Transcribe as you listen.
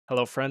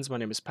Hello friends, my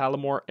name is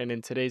Palomore, and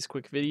in today's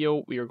quick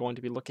video, we are going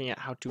to be looking at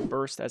how to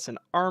burst as an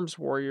arms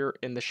warrior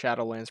in the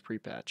Shadowlands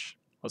pre-patch.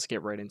 Let's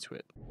get right into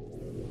it.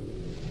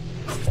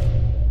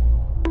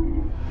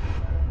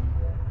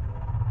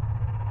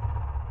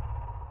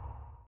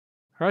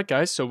 Alright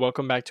guys, so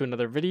welcome back to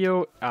another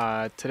video.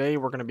 Today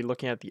we're going to be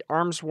looking at the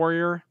arms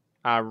warrior.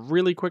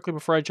 Really quickly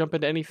before I jump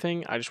into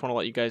anything, I just want to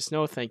let you guys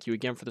know, thank you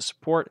again for the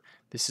support.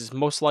 This is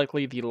most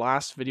likely the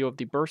last video of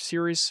the burst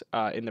series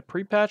in the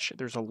pre-patch.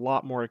 There's a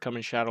lot more to come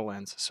in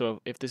Shadowlands,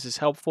 so if this is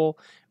helpful,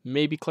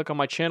 maybe click on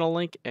my channel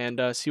link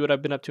and see what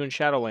I've been up to in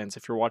Shadowlands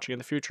if you're watching in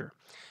the future.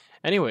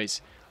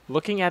 Anyways,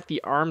 looking at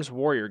the arms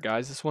warrior,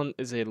 guys, this one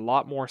is a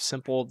lot more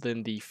simple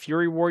than the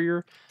fury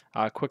warrior.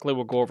 Quickly,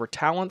 we'll go over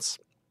talents.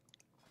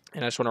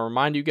 And I just want to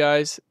remind you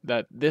guys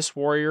that this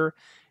warrior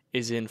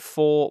is in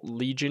full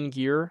Legion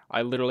gear.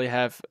 I literally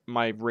have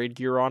my raid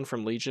gear on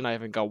from Legion. I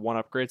haven't got one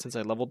upgrade since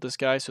I leveled this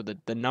guy, so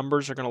the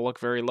numbers are going to look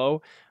very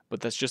low,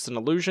 but that's just an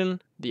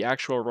illusion. The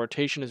actual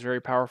rotation is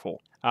very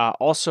powerful.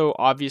 Also,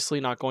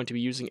 obviously not going to be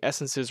using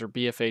essences or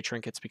BFA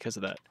trinkets because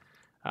of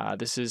that.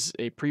 This is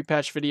a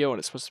pre-patch video, and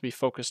it's supposed to be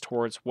focused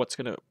towards what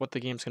the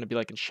game's going to be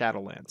like in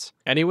Shadowlands.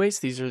 Anyways,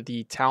 these are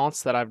the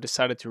talents that I've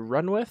decided to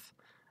run with.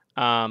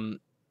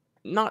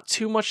 Not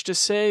too much to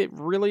say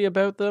really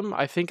about them.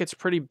 I think it's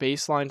pretty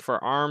baseline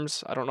for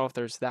arms. I don't know if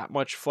there's that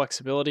much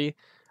flexibility.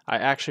 I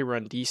actually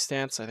run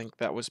D-stance. I think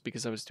that was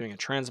because I was doing a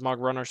transmog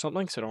run or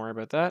something, so don't worry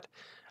about that.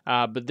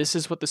 But this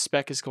is what the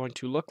spec is going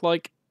to look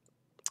like.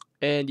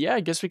 And yeah,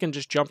 I guess we can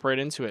just jump right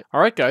into it.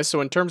 Alright guys,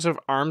 so in terms of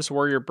Arms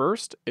Warrior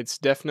Burst, it's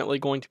definitely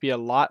going to be a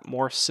lot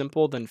more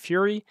simple than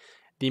Fury.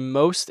 The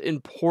most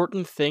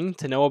important thing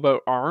to know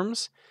about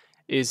Arms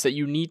is that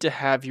you need to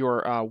have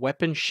your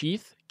weapon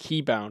sheath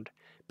keybound.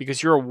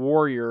 Because you're a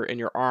warrior in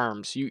your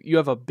arms, you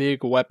have a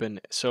big weapon.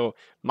 So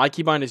my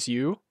keybind is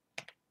you.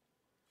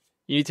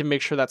 You need to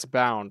make sure that's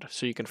bound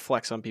so you can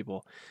flex on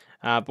people.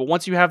 But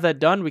once you have that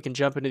done, we can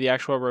jump into the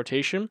actual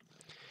rotation.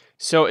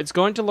 So it's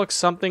going to look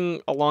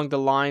something along the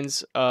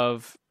lines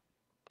of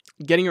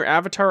getting your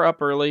avatar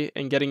up early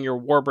and getting your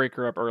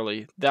warbreaker up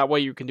early. That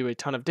way you can do a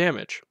ton of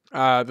damage.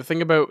 The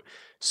thing about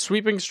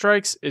sweeping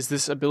strikes is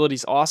this ability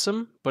is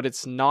awesome, but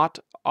it's not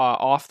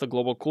off the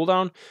global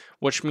cooldown,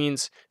 which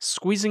means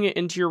squeezing it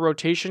into your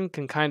rotation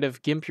can kind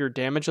of gimp your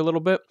damage a little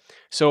bit.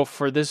 So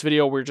for this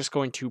video, we're just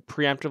going to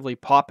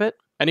preemptively pop it.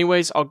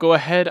 Anyways, I'll go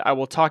ahead. I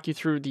will talk you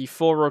through the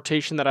full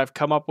rotation that I've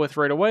come up with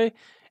right away,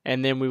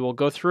 and then we will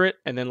go through it.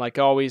 And then like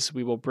always,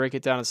 we will break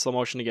it down in slow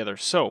motion together.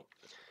 So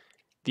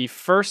the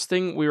first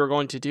thing we are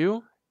going to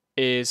do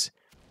is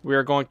we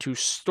are going to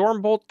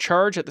Stormbolt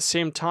charge at the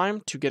same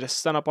time to get a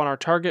stun up on our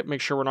target. Make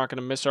sure we're not going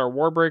to miss our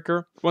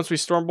Warbreaker. Once we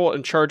Stormbolt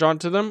and charge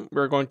onto them,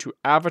 we're going to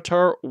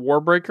Avatar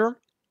Warbreaker.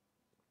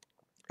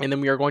 And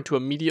then we are going to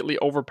immediately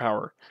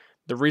Overpower.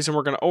 The reason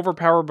we're going to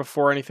Overpower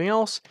before anything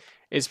else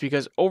is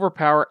because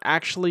Overpower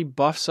actually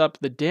buffs up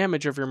the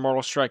damage of your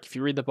Mortal Strike. If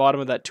you read the bottom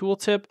of that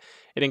tooltip,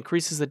 it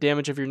increases the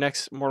damage of your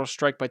next Mortal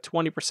Strike by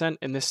 20%,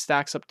 and this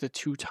stacks up to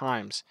 2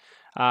 times.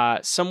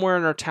 Somewhere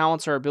in our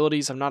talents or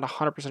abilities, I'm not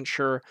 100%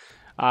 sure,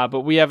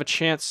 but we have a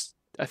chance,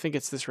 I think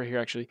it's this right here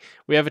actually,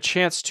 we have a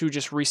chance to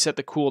just reset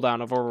the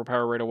cooldown of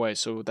Overpower right away,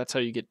 so that's how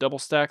you get double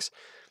stacks.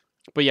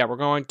 But yeah, we're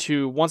going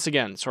to, once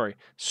again,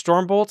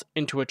 Stormbolt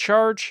into a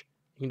charge.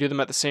 You can do them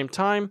at the same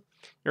time.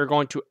 You're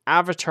going to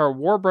Avatar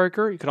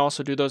Warbreaker. You can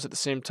also do those at the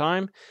same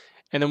time.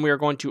 And then we are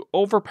going to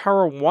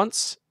Overpower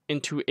once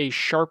into a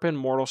Sharpen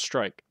Mortal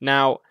Strike.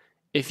 Now,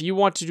 if you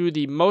want to do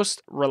the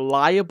most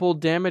reliable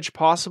damage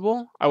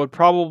possible, I would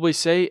probably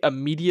say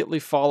immediately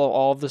follow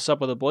all of this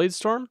up with a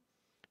Bladestorm,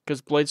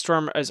 because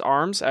Bladestorm as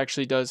arms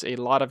actually does a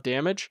lot of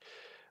damage.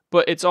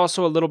 But it's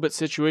also a little bit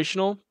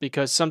situational,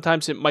 because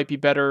sometimes it might be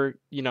better,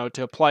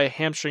 to apply a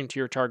hamstring to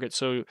your target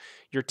so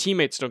your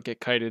teammates don't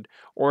get kited,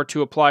 or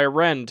to apply a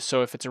rend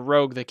so if it's a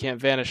rogue they can't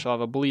vanish, they'll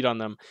have a bleed on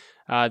them.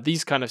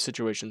 These kind of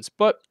situations.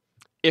 But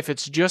if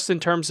it's just in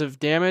terms of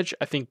damage,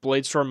 I think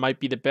Bladestorm might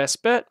be the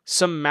best bet.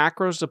 Some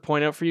macros to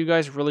point out for you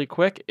guys really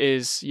quick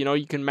is,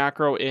 you can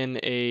macro in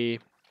a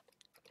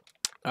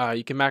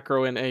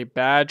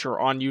badge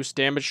or on-use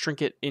damage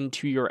trinket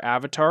into your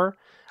avatar.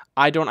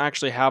 I don't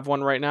actually have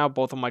one right now.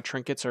 Both of my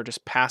trinkets are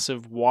just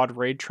passive WAD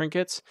raid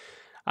trinkets.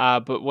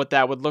 But what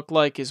that would look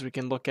like is we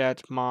can look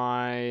at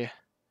my...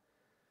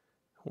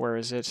 Where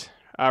is it?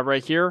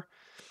 Right here.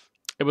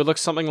 It would look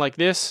something like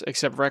this,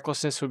 except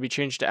Recklessness would be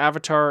changed to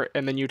Avatar,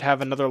 and then you'd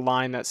have another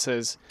line that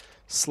says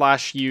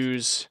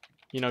 /use,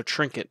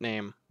 trinket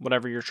name,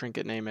 whatever your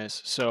trinket name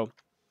is. So,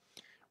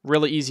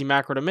 really easy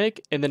macro to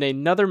make. And then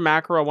another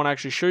macro I want to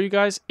actually show you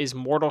guys is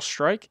Mortal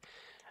Strike.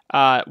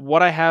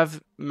 What I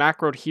have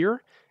macroed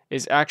here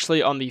is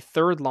actually on the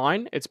third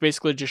line. It's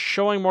basically just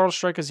showing Mortal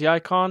Strike as the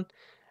icon,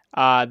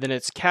 then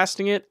it's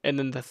casting it, and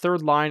then the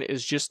third line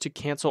is just to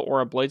cancel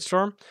Aura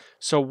Bladestorm.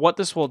 So what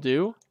this will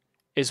do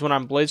is when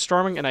I'm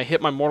Bladestorming and I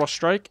hit my Mortal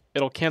Strike,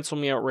 it'll cancel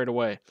me out right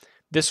away.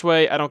 This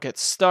way I don't get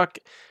stuck.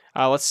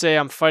 Let's say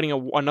I'm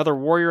fighting another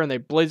warrior and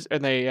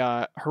they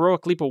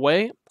heroic leap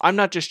away. I'm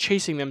not just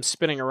chasing them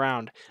spinning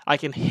around. I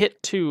can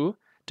hit 2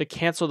 to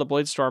cancel the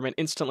Blade Storm and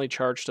instantly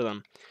charge to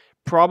them.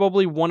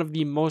 Probably one of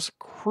the most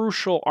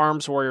crucial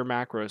Arms Warrior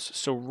macros,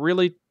 so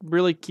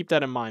really keep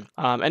that in mind.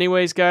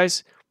 Anyways,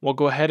 guys, we'll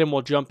go ahead and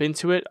we'll jump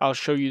into it. I'll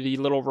show you the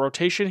little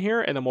rotation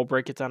here, and then we'll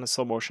break it down in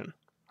slow motion.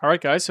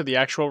 Alright guys, so the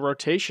actual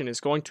rotation is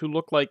going to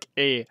look like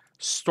a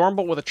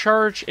Stormbolt with a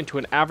charge into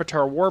an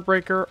Avatar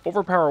Warbreaker,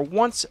 overpower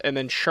once, and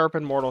then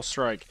sharpen Mortal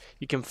Strike.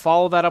 You can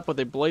follow that up with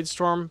a Blade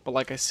Storm, but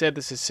like I said,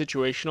 this is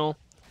situational.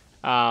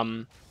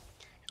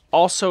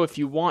 Also, if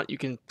you want, you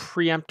can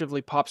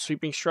preemptively pop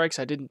Sweeping Strikes.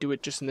 I didn't do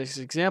it just in this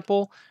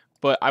example,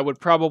 but I would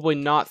probably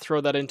not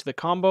throw that into the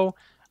combo.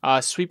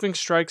 Sweeping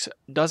Strikes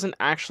doesn't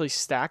actually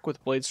stack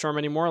with Blade Storm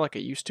anymore like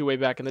it used to way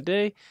back in the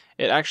day.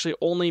 It actually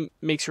only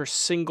makes your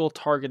single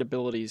target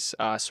abilities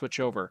switch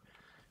over.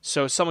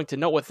 So something to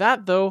note with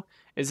that, though,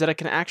 is that it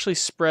can actually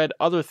spread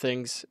other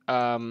things.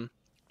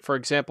 For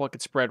example, it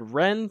could spread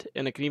Rend,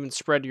 and it can even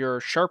spread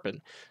your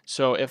Sharpen.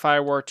 So if I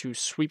were to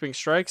Sweeping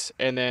Strikes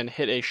and then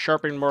hit a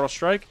Sharpen Mortal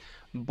Strike,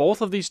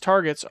 both of these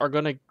targets are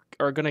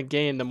gonna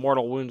gain the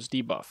Mortal Wounds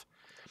debuff.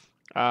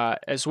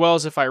 As well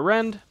as if I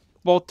Rend,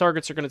 both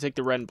targets are going to take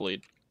the Rend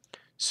bleed.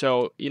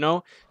 So, you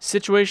know,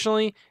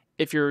 situationally,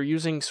 if you're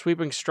using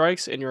Sweeping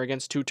Strikes and you're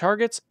against two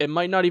targets, it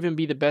might not even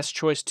be the best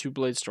choice to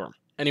Blade Storm.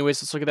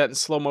 Anyways, let's look at that in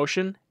slow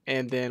motion,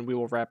 and then we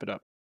will wrap it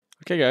up.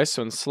 Okay guys,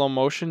 so in slow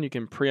motion, you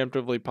can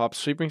preemptively pop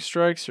Sweeping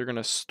Strikes. You're going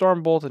to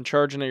Stormbolt and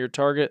charge in at your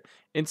target,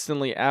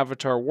 instantly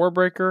Avatar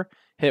Warbreaker,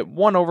 hit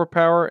one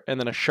overpower, and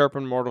then a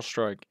Sharpen Mortal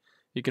Strike.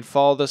 You can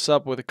follow this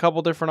up with a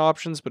couple different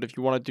options, but if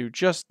you want to do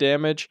just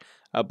damage,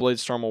 Blade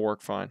Storm will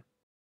work fine.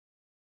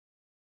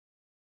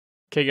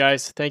 Okay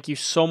guys, thank you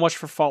so much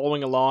for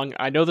following along.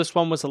 I know this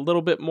one was a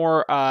little bit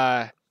more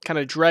kind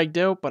of dragged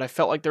out, but I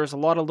felt like there was a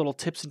lot of little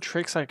tips and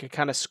tricks I could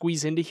kind of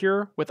squeeze into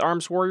here with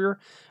Arms Warrior.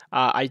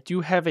 I do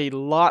have a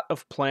lot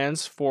of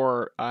plans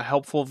for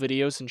helpful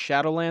videos in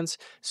Shadowlands,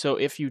 so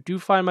if you do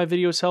find my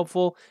videos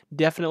helpful,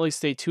 definitely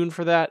stay tuned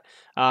for that.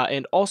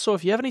 And also,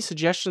 if you have any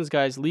suggestions,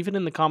 guys, leave it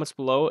in the comments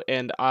below,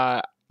 and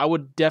I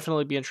would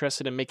definitely be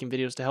interested in making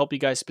videos to help you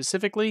guys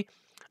specifically.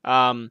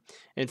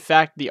 In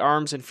fact, the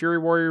Arms and Fury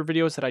Warrior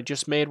videos that I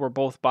just made were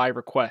both by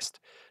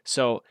request.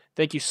 So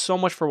thank you so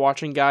much for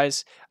watching,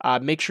 guys.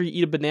 Make sure you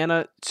eat a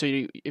banana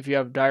so if you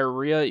have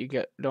diarrhea,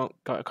 don't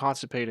get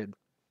constipated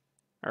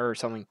or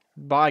something.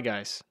 Bye,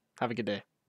 guys. Have a good day.